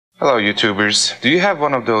Hello YouTubers, do you have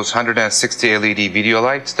one of those 160 LED video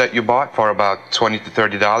lights that you bought for about $20 to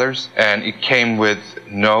 $30 and it came with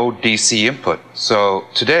no DC input? So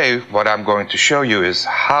today what I'm going to show you is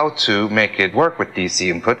how to make it work with DC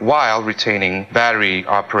input while retaining battery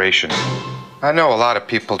operation. I know a lot of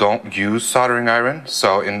people don't use soldering iron,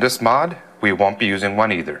 so in this mod we won't be using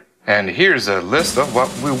one either. And here's a list of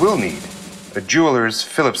what we will need. A jeweler's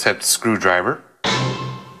Phillips head screwdriver,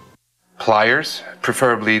 pliers,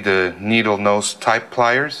 preferably the needle nose type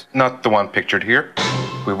pliers, not the one pictured here.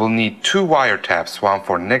 We will need 2 wire taps, one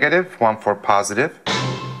for negative, one for positive.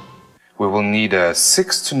 We will need a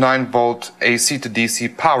 6 to 9 volt AC to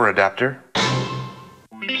DC power adapter,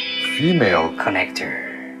 female connector,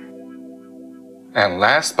 and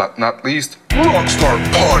last but not least, Rockstar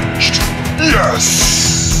punched!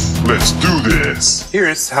 Yes! Let's do this!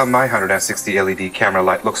 Here's how my 160 LED camera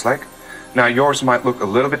light looks like. Now yours might look a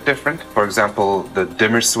little bit different. For example, the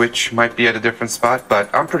dimmer switch might be at a different spot, but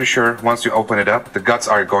I'm pretty sure once you open it up, the guts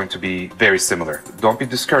are going to be very similar. Don't be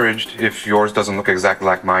discouraged if yours doesn't look exactly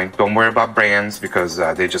like mine. Don't worry about brands because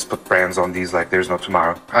they just put brands on these like there's no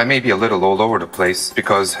tomorrow. I may be a little all over the place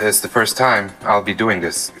because it's the first time I'll be doing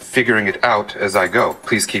this, figuring it out as I go.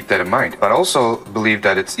 Please keep that in mind. But I also believe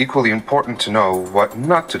that it's equally important to know what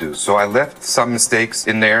not to do. So I left some mistakes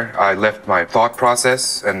in there. I left my thought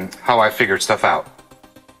process and how I figured stuff out.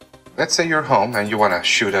 Let's say you're home and you want to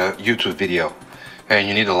shoot a YouTube video and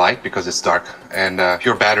you need a light because it's dark and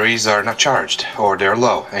your batteries are not charged or they're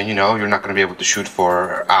low and you know you're not going to be able to shoot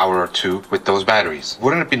for an hour or two with those batteries.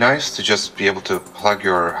 Wouldn't it be nice to just be able to plug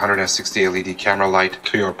your 160 LED camera light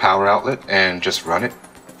to your power outlet and just run it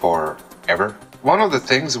forever? One of the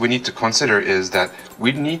things we need to consider is that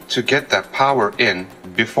we need to get that power in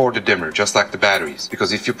before the dimmer, just like the batteries.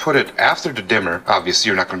 Because if you put it after the dimmer, obviously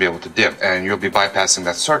you're not going to be able to dim and you'll be bypassing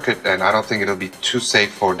that circuit, and I don't think it'll be too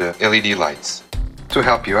safe for the LED lights. To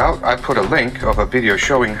help you out, I put a link of a video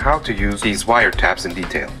showing how to use these wire taps in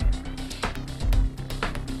detail.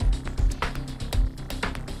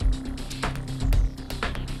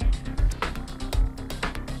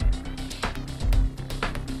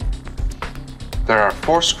 There are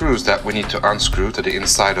 4 screws that we need to unscrew to the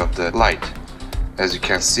inside of the light. As you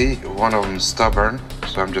can see, one of them is stubborn,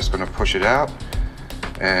 so I'm just going to push it out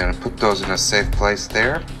and put those in a safe place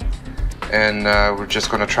there. And we're just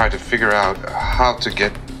going to try to figure out how to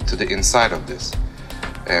get to the inside of this.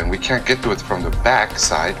 And we can't get to it from the back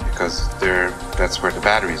side because that's where the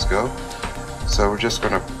batteries go. So we're just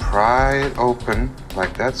going to pry it open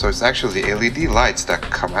like that. So it's actually the LED lights that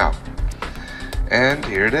come out. And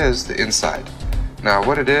here it is, the inside. Now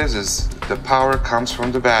what it is the power comes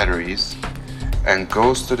from the batteries and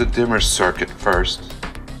goes to the dimmer circuit first,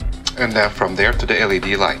 and then from there to the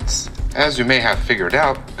LED lights. As you may have figured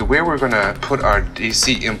out, the way we're going to put our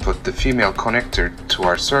DC input, the female connector, to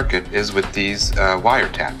our circuit is with these wire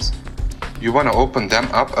taps. You want to open them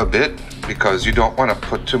up a bit because you don't want to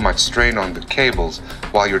put too much strain on the cables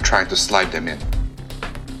while you're trying to slide them in.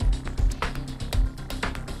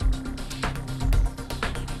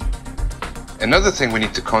 Another thing we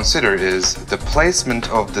need to consider is the placement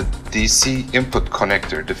of the DC input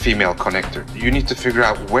connector, the female connector. You need to figure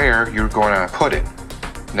out where you're going to put it.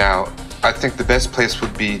 Now, I think the best place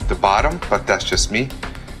would be the bottom, but that's just me.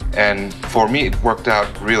 And for me, it worked out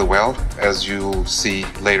real well, as you'll see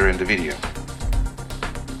later in the video.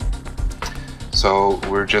 So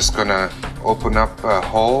we're just going to open up a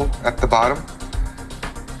hole at the bottom.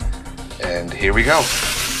 And here we go.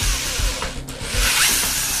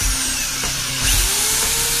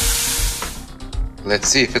 Let's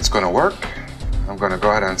see if it's going to work. I'm going to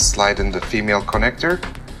go ahead and slide in the female connector,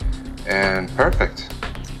 and perfect.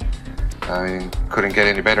 I mean, couldn't get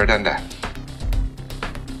any better than that.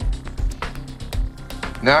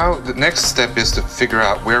 Now the next step is to figure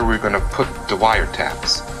out where we're going to put the wire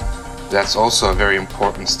taps. That's also a very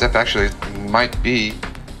important step. Actually, it might be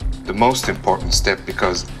the most important step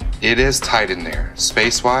because it is tight in there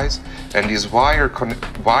space-wise, and these wire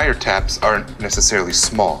taps aren't necessarily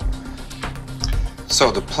small. So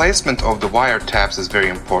the placement of the wire taps is very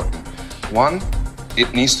important. 1,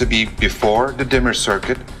 it needs to be before the dimmer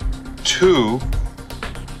circuit. 2,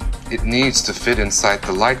 it needs to fit inside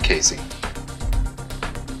the light casing.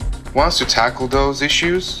 Once you tackle those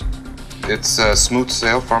issues, it's a smooth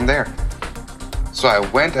sail from there. So I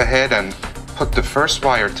went ahead and put the first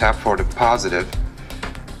wire tap for the positive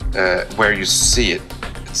where you see it.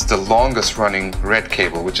 It's the longest running red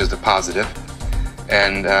cable, which is the positive.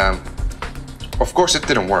 And of course it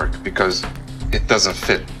didn't work because it doesn't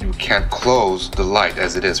fit. You can't close the light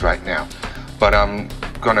as it is right now. But I'm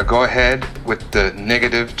gonna go ahead with the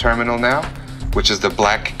negative terminal now, which is the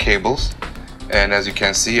black cables. And as you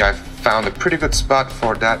can see, I found a pretty good spot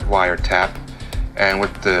for that wire tap. And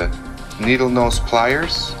with the needle nose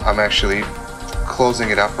pliers, I'm actually closing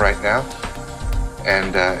it up right now.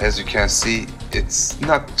 And as you can see, it's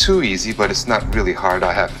not too easy, but it's not really hard.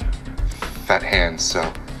 I have fat hands,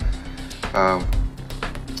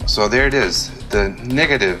 so there it is. The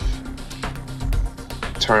negative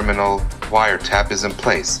terminal wire tap is in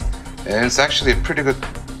place, and it's actually a pretty good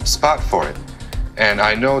spot for it. And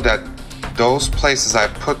I know that those places I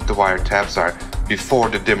put the wire taps are before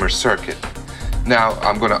the dimmer circuit. Now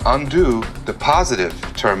I'm going to undo the positive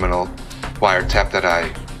terminal wire tap that I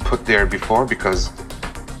put there before, because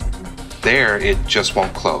there it just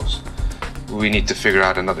won't close. We need to figure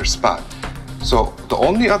out another spot. So the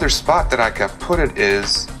only other spot that I can put it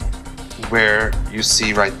is where you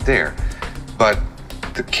see right there, but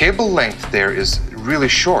the cable length there is really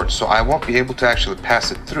short, so I won't be able to actually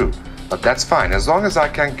pass it through. But that's fine, as long as I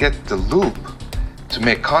can get the loop to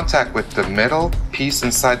make contact with the metal piece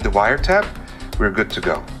inside the wire tap, we're good to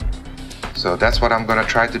go. So that's what I'm going to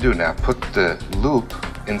try to do now, put the loop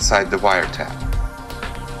inside the wire tap.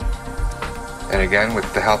 And again,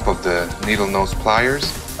 with the help of the needle nose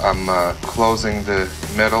pliers, I'm closing the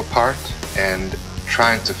metal part and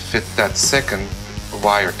trying to fit that second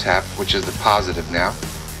wire tap, which is the positive now,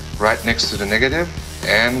 right next to the negative,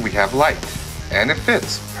 and we have light, and it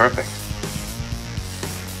fits perfect.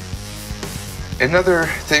 Another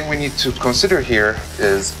thing we need to consider here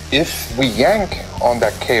is if we yank on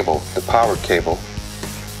that cable, the power cable,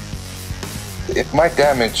 it might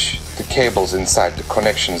damage the cables inside, the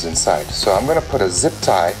connections inside. So I'm going to put a zip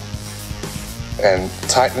tie and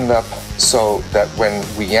tighten it up so that when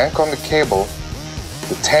we yank on the cable,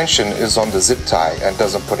 the tension is on the zip tie and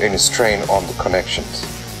doesn't put any strain on the connections.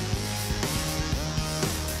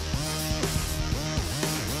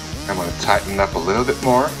 I'm going to tighten it up a little bit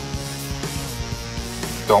more.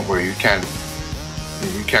 Don't worry, you can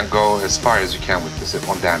go as far as you can with this. It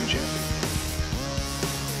won't damage anything.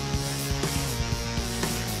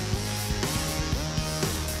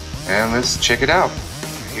 And let's check it out.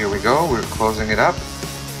 Here we go, we're closing it up,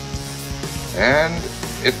 and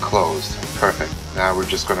it closed. Perfect. Now we're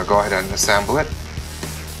just going to go ahead and assemble it.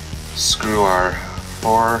 Screw our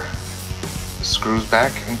 4 screws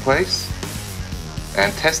back in place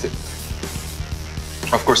and test it.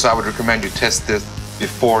 Of course, I would recommend you test this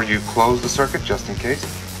before you close the circuit, just in case.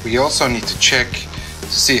 We also need to check to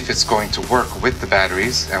see if it's going to work with the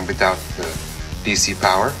batteries and without the DC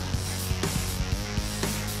power.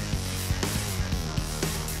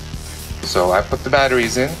 So I put the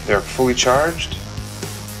batteries in, they're fully charged,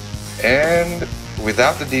 and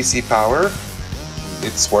without the DC power,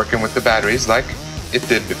 it's working with the batteries like it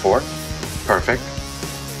did before. Perfect.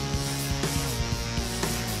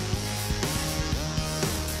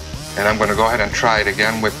 And I'm going to go ahead and try it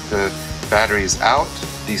again with the batteries out,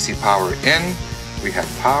 DC power in, we have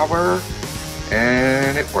power,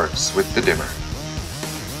 and it works with the dimmer.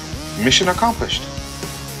 Mission accomplished.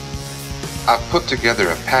 I've put together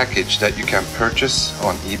a package that you can purchase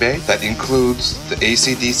on eBay that includes the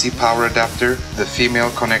AC/DC power adapter, the female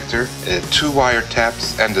connector, 2 wire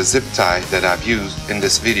taps, and the zip tie that I've used in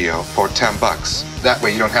this video for 10 bucks. That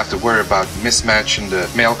way you don't have to worry about mismatching the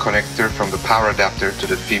male connector from the power adapter to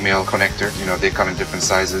the female connector. You know, they come in different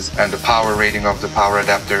sizes. And the power rating of the power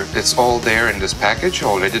adapter, it's all there in this package,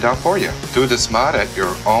 already done for you. Do this mod at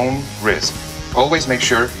your own risk. Always make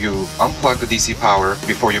sure you unplug the DC power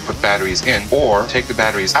before you put batteries in, or take the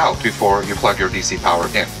batteries out before you plug your DC power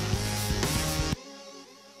in.